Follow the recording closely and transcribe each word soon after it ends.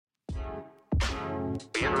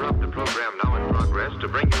We interrupt the program now in progress to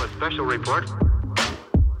bring you a special report.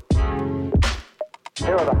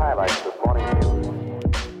 Here are the highlights this morning's news.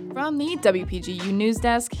 From the WPGU News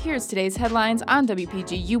Desk, here's today's headlines on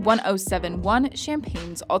WPGU 1071,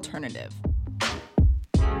 Champaign's Alternative.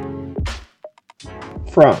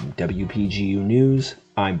 From WPGU News,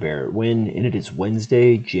 I'm Barrett Wynn, and it is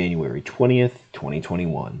Wednesday, January 20th,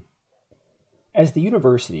 2021. As the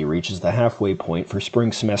university reaches the halfway point for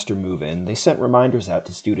spring semester move-in, they sent reminders out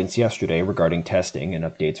to students yesterday regarding testing and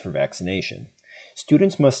updates for vaccination.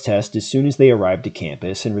 Students must test as soon as they arrive to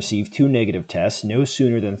campus and receive 2 negative tests no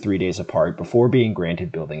sooner than 3 days apart before being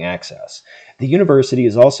granted building access. The university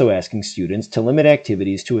is also asking students to limit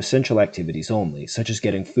activities to essential activities only, such as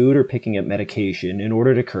getting food or picking up medication in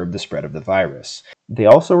order to curb the spread of the virus. They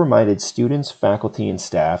also reminded students, faculty, and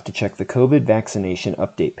staff to check the COVID vaccination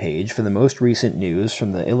update page for the most recent news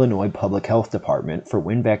from the Illinois Public Health Department for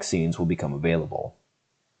when vaccines will become available.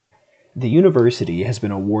 The university has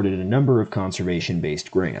been awarded a number of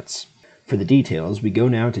conservation-based grants. For the details, we go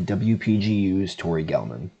now to WPGU's Tori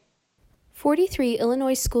Gelman. 43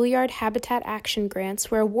 Illinois Schoolyard Habitat Action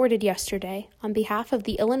Grants were awarded yesterday on behalf of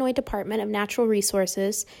the Illinois Department of Natural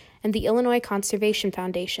Resources and the Illinois Conservation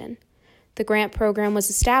Foundation. The grant program was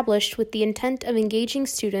established with the intent of engaging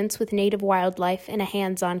students with native wildlife in a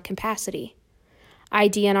hands-on capacity.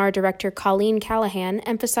 IDNR Director Colleen Callahan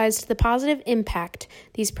emphasized the positive impact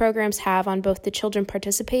these programs have on both the children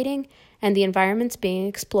participating and the environments being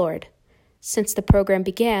explored. Since the program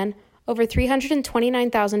began, over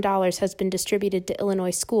 $329,000 has been distributed to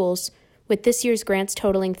Illinois schools, with this year's grants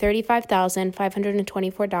totaling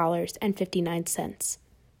 $35,524.59.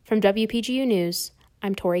 From WPGU News,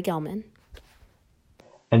 I'm Tori Gelman.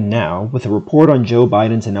 And now, with a report on Joe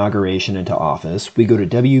Biden's inauguration into office, we go to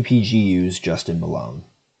WPGU's Justin Malone.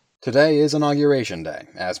 Today is Inauguration Day,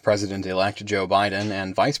 as President-elect Joe Biden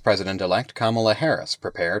and Vice President-elect Kamala Harris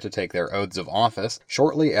prepare to take their oaths of office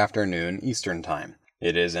shortly after noon Eastern Time.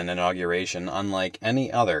 It is an inauguration unlike any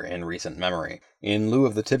other in recent memory. In lieu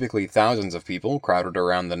of the typically thousands of people crowded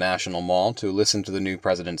around the National Mall to listen to the new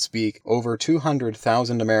president speak, over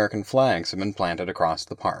 200,000 American flags have been planted across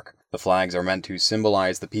the park. The flags are meant to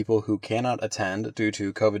symbolize the people who cannot attend due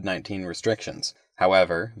to COVID-19 restrictions.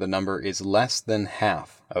 However, the number is less than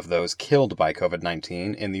half of those killed by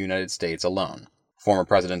COVID-19 in the United States alone. Former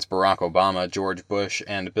Presidents Barack Obama, George Bush,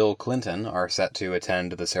 and Bill Clinton are set to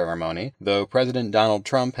attend the ceremony, though President Donald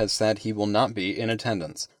Trump has said he will not be in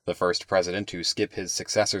attendance, the first president to skip his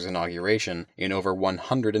successor's inauguration in over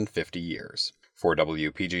 150 years. For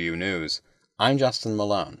WPGU News, I'm Justin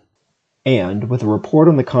Malone. And with a report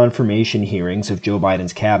on the confirmation hearings of Joe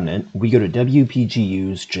Biden's cabinet, we go to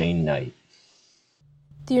WPGU's Jane Knight.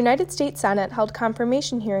 The United States Senate held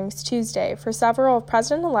confirmation hearings Tuesday for several of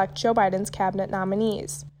President-elect Joe Biden's cabinet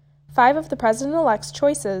nominees. 5 of the president-elect's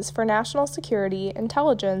choices for national security,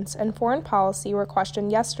 intelligence, and foreign policy were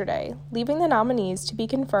questioned yesterday, leaving the nominees to be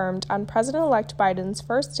confirmed on President-elect Biden's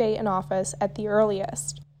first day in office at the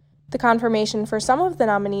earliest. The confirmation for some of the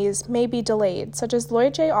nominees may be delayed, such as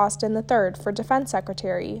Lloyd J. Austin III for Defense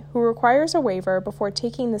Secretary, who requires a waiver before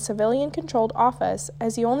taking the civilian-controlled office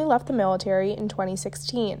as he only left the military in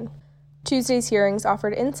 2016. Tuesday's hearings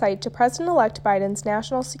offered insight to President-elect Biden's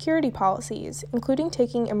national security policies, including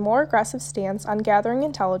taking a more aggressive stance on gathering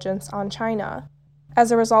intelligence on China.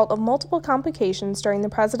 As a result of multiple complications during the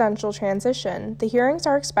presidential transition, the hearings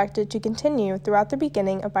are expected to continue throughout the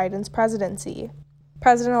beginning of Biden's presidency.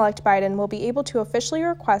 President-elect Biden will be able to officially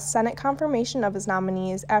request Senate confirmation of his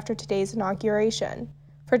nominees after today's inauguration.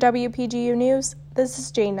 For WPGU News, this is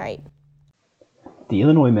Jane Knight. The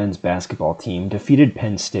Illinois men's basketball team defeated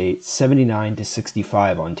Penn State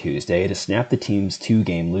 79-65 on Tuesday to snap the team's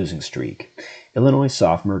 2-game losing streak. Illinois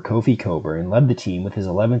sophomore Kofi Coburn led the team with his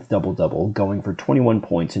 11th double-double, going for 21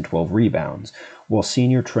 points and 12 rebounds, while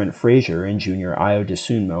senior Trent Frazier and junior Ayo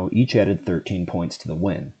Dosunmu each added 13 points to the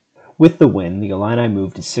win. With the win, the Illini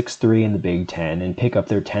move to 6-3 in the Big Ten and pick up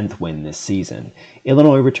their 10th win this season.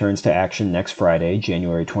 Illinois returns to action next Friday,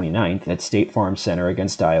 January 29th, at State Farm Center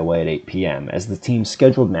against Iowa at 8 p.m., as the team's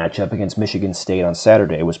scheduled matchup against Michigan State on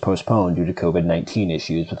Saturday was postponed due to COVID-19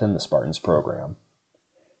 issues within the Spartans program.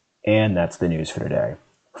 And that's the news for today.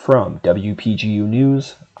 From WPGU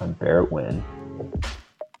News, I'm Barrett Wynn.